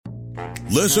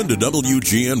Listen to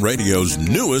WGN Radio's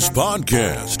newest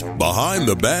podcast, Behind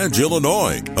the Badge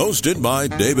Illinois, hosted by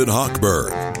David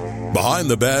Hochberg. Behind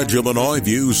the Badge Illinois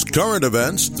views current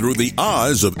events through the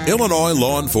eyes of Illinois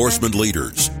law enforcement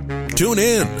leaders. Tune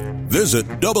in. Visit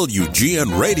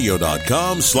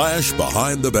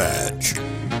WGNradio.com/Behind the Badge.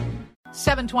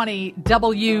 720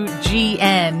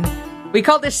 WGN. We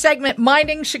call this segment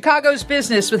Minding Chicago's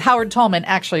Business with Howard Tullman.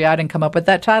 Actually, I didn't come up with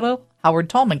that title. Howard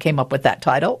Tullman came up with that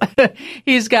title.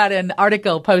 He's got an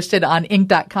article posted on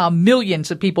Inc.com. Millions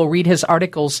of people read his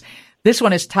articles. This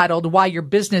one is titled Why Your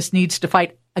Business Needs to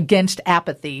Fight Against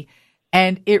Apathy.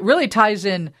 And it really ties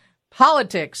in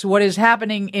politics, what is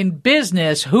happening in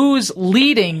business, who's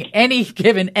leading any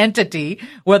given entity,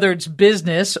 whether it's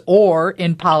business or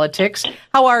in politics.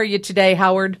 How are you today,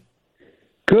 Howard?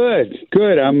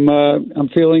 Good. I'm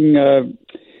feeling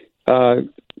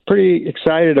pretty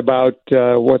excited about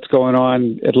what's going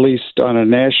on, at least on a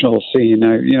national scene.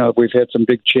 We've had some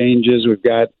big changes. We've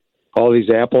got all these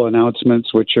Apple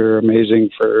announcements, which are amazing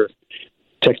for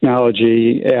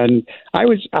technology. And I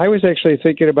was actually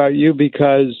thinking about you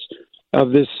because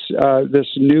of this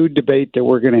new debate that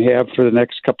we're going to have for the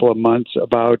next couple of months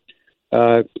about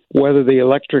whether the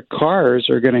electric cars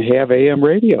are going to have AM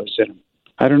radios in them.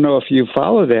 I don't know if you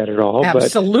follow that at all.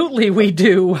 Absolutely, we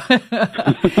do.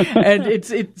 And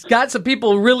it's got some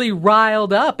people really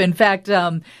riled up. In fact,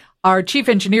 our chief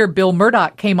engineer, Bill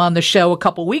Murdoch, came on the show a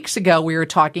couple weeks ago. We were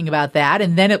talking about that.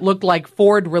 And then it looked like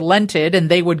Ford relented and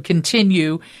they would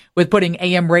continue with putting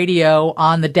AM radio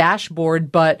on the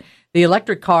dashboard. But the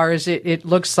electric cars, it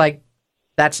looks like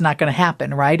that's not going to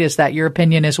happen, right? Is that your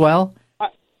opinion as well?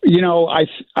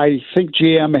 I think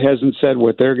GM hasn't said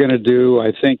what they're going to do.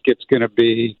 I think it's going to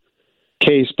be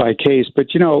case by case. But,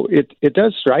 it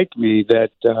does strike me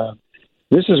that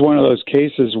this is one of those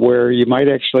cases where you might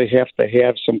actually have to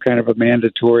have some kind of a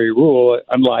mandatory rule,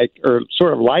 like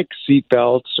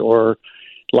seatbelts or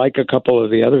like a couple of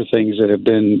the other things that have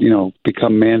been,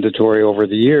 become mandatory over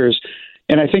the years.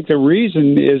 And I think the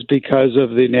reason is because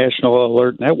of the National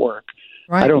Alert Network.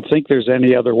 Right. I don't think there's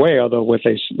any other way, although what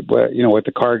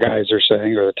the car guys are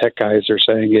saying or the tech guys are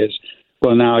saying is,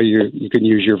 well, now you can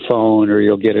use your phone or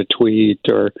you'll get a tweet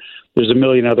or there's a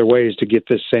million other ways to get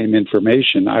this same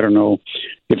information. I don't know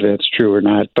if that's true or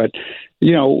not, but,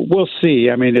 we'll see.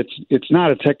 I mean, it's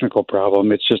not a technical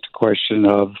problem. It's just a question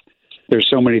of there's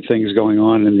so many things going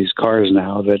on in these cars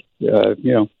now that,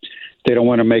 they don't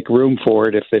want to make room for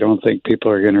it if they don't think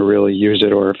people are going to really use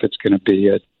it or if it's going to be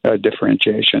a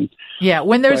differentiation. Yeah,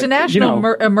 when there's a national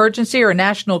emergency or a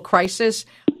national crisis,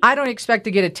 I don't expect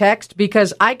to get a text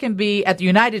because I can be at the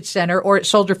United Center or at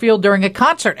Soldier Field during a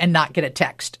concert and not get a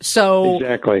text. So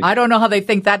exactly. I don't know how they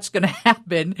think that's going to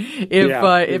happen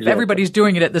if everybody's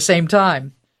doing it at the same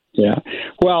time. Yeah.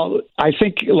 Well, I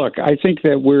think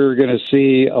that we're going to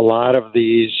see a lot of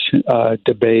these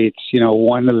debates.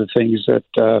 One of the things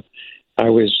that I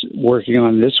was working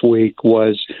on this week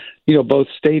was, both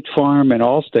State Farm and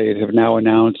Allstate have now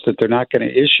announced that they're not going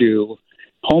to issue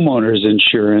homeowners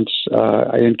insurance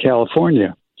in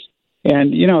California.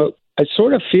 And, I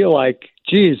sort of feel like,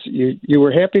 geez, you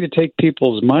were happy to take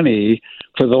people's money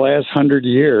for the last 100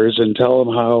 years and tell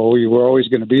them how you were always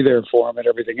going to be there for them and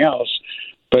everything else.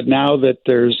 But now that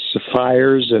there's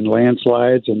fires and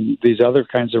landslides and these other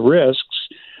kinds of risks,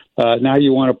 now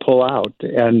you want to pull out.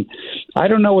 And I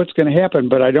don't know what's going to happen,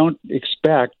 but I don't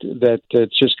expect that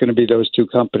it's just going to be those two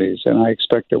companies. And I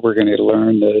expect that we're going to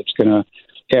learn that it's going to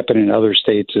happen in other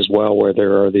states as well, where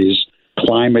there are these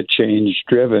climate change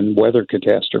driven weather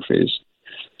catastrophes.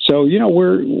 So,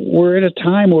 we're in a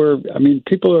time where,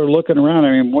 people are looking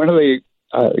around. One of the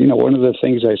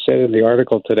things I said in the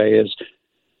article today is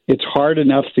it's hard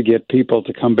enough to get people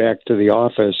to come back to the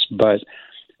office, but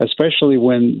especially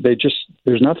when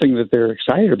there's nothing that they're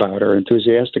excited about or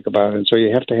enthusiastic about. And so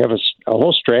you have to have a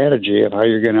whole strategy of how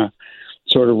you're going to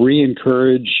sort of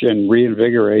re-encourage and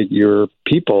reinvigorate your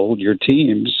people, your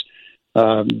teams,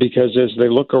 because as they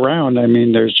look around,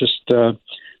 there's just a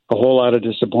whole lot of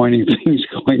disappointing things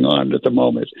going on at the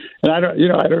moment. And I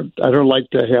don't like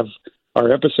to have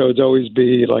our episodes always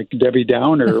be like Debbie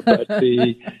Downer, but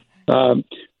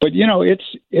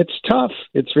it's tough.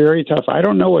 It's very tough. I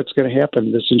don't know what's going to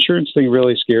happen. This insurance thing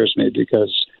really scares me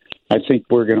because I think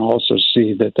we're going to also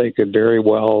see that they could very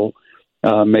well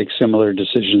make similar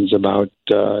decisions about,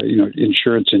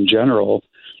 insurance in general.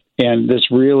 And this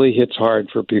really hits hard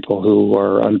for people who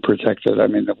are unprotected.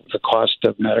 The cost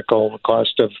of medical, the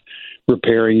cost of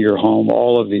repairing your home,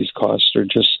 all of these costs are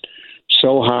just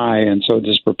so high and so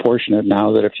disproportionate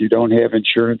now that if you don't have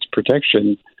insurance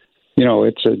protection,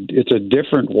 it's a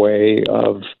different way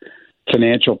of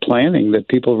financial planning that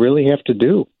people really have to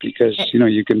do, because,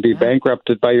 you can be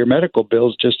bankrupted by your medical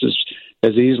bills just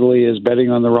as easily as betting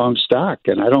on the wrong stock.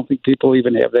 And I don't think people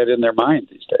even have that in their mind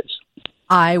these days.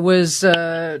 I was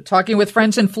talking with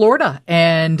friends in Florida,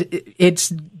 and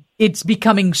it's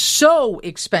becoming so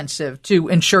expensive to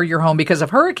insure your home because of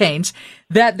hurricanes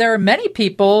that there are many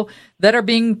people that are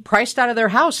being priced out of their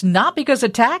house, not because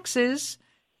of taxes.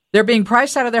 They're being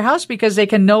priced out of their house because they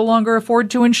can no longer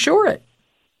afford to insure it.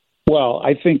 Well,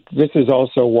 I think this is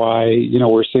also why,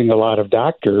 we're seeing a lot of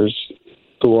doctors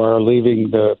who are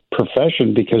leaving the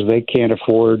profession because they can't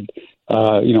afford,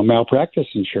 malpractice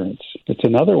insurance. It's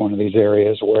another one of these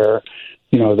areas where,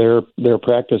 their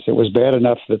practice, it was bad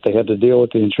enough that they had to deal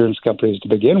with the insurance companies to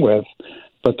begin with,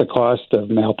 but the cost of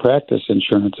malpractice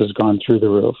insurance has gone through the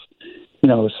roof.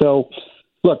 So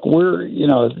look,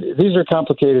 these are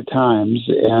complicated times,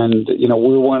 and,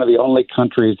 we're one of the only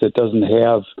countries that doesn't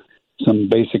have some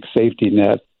basic safety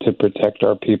net to protect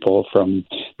our people from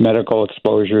medical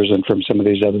exposures and from some of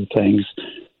these other things.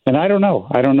 And I don't know.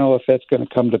 I don't know if that's going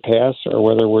to come to pass or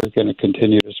whether we're going to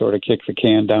continue to sort of kick the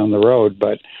can down the road.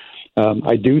 But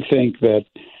I do think that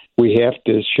we have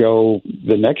to show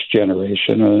the next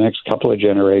generation or the next couple of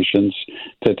generations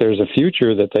that there's a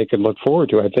future that they can look forward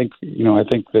to. I think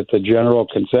that the general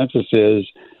consensus is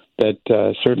that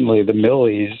certainly the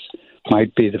Millies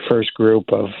might be the first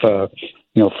group of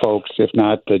folks, if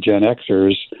not the Gen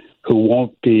Xers, who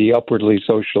won't be upwardly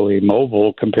socially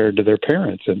mobile compared to their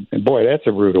parents. And boy, that's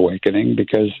a rude awakening,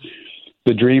 because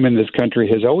the dream in this country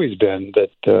has always been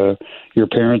that your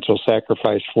parents will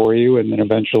sacrifice for you, and then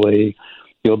eventually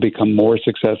you'll become more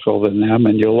successful than them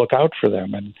and you'll look out for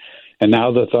them. And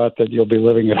now the thought that you'll be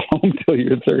living at home till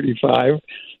you're 35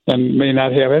 and may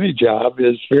not have any job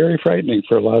is very frightening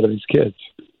for a lot of these kids.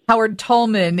 Howard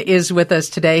Tullman is with us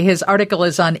today. His article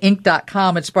is on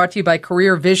Inc.com. It's brought to you by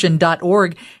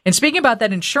careervision.org. And speaking about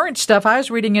that insurance stuff, I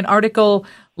was reading an article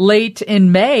late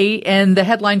in May, and the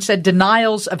headline said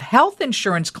denials of health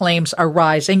insurance claims are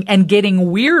rising and getting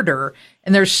weirder.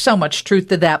 And there's so much truth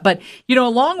to that. But,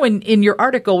 in your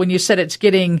article, when you said it's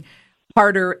getting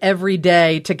harder every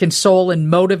day to console and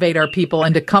motivate our people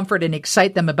and to comfort and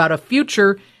excite them about a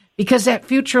future, because that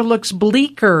future looks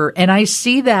bleaker. And I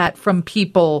see that from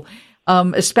people,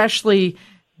 especially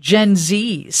Gen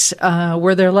Zs,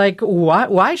 where they're like,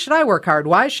 why should I work hard?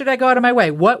 Why should I go out of my way?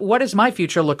 What does my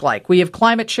future look like? We have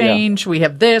climate change. Yeah. We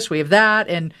have this, we have that.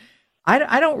 And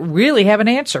I don't really have an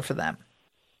answer for them.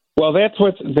 Well, that's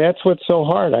what's so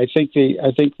hard. I think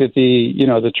that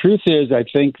the truth is, I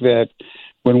think that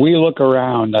when we look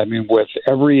around, with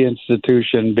every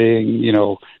institution being,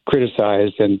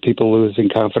 criticized and people losing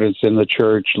confidence in the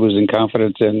church, losing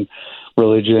confidence in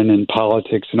religion and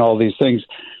politics and all these things,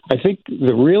 I think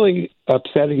the really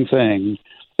upsetting thing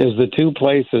is the two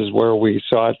places where we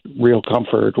sought real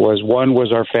comfort one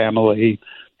was our family,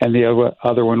 and the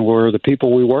other one were the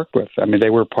people we worked with. They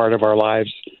were part of our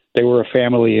lives. They were a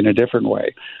family in a different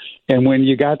way. And when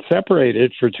you got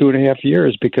separated for 2.5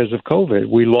 years because of COVID,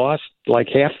 we lost like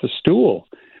half the stool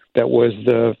that was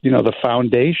the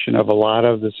foundation of a lot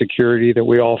of the security that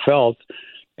we all felt.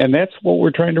 And that's what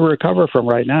we're trying to recover from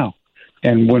right now.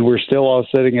 And when we're still all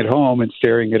sitting at home and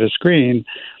staring at a screen,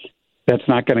 that's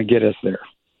not going to get us there.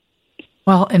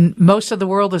 Well, and most of the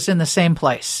world is in the same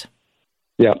place.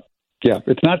 Yeah.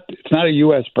 It's not a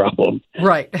U.S. problem.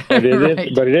 Right. But it right.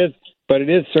 But it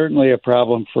is certainly a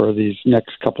problem for these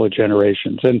next couple of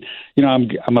generations. And,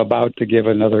 I'm about to give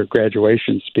another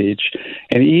graduation speech,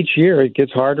 and each year it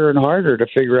gets harder and harder to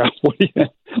figure out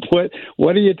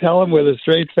what do you tell them with a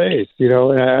straight face?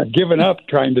 I've given up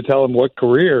trying to tell them what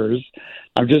careers.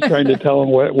 I'm just trying to tell them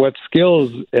what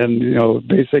skills and,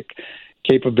 basic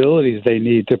capabilities they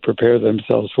need to prepare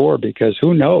themselves for, because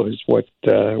who knows what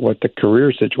the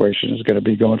career situation is going to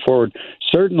be going forward.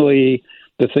 Certainly,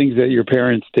 the things that your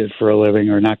parents did for a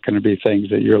living are not going to be things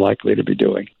that you're likely to be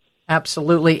doing.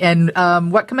 Absolutely. And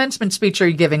what commencement speech are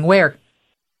you giving? Where?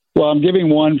 Well, I'm giving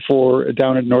one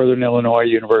down at Northern Illinois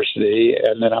University,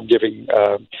 and then I'm giving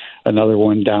another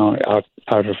one down out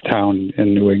of town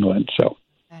in New England. So,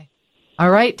 okay.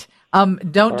 All right.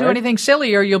 Don't do anything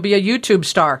silly, or you'll be a YouTube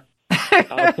star.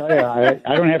 I'll tell you,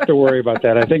 I don't have to worry about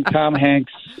that. I think Tom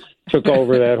Hanks took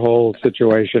over that whole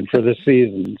situation for this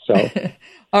season. So,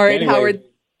 all right, anyway, Howard.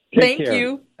 Thank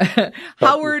you.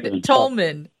 Howard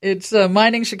Tullman. It's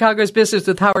Mining Chicago's Business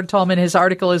with Howard Tullman. His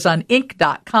article is on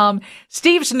Inc.com.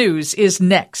 Steve's News is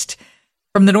next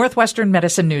from the Northwestern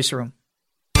Medicine Newsroom.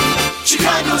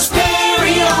 Chicago's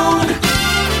very own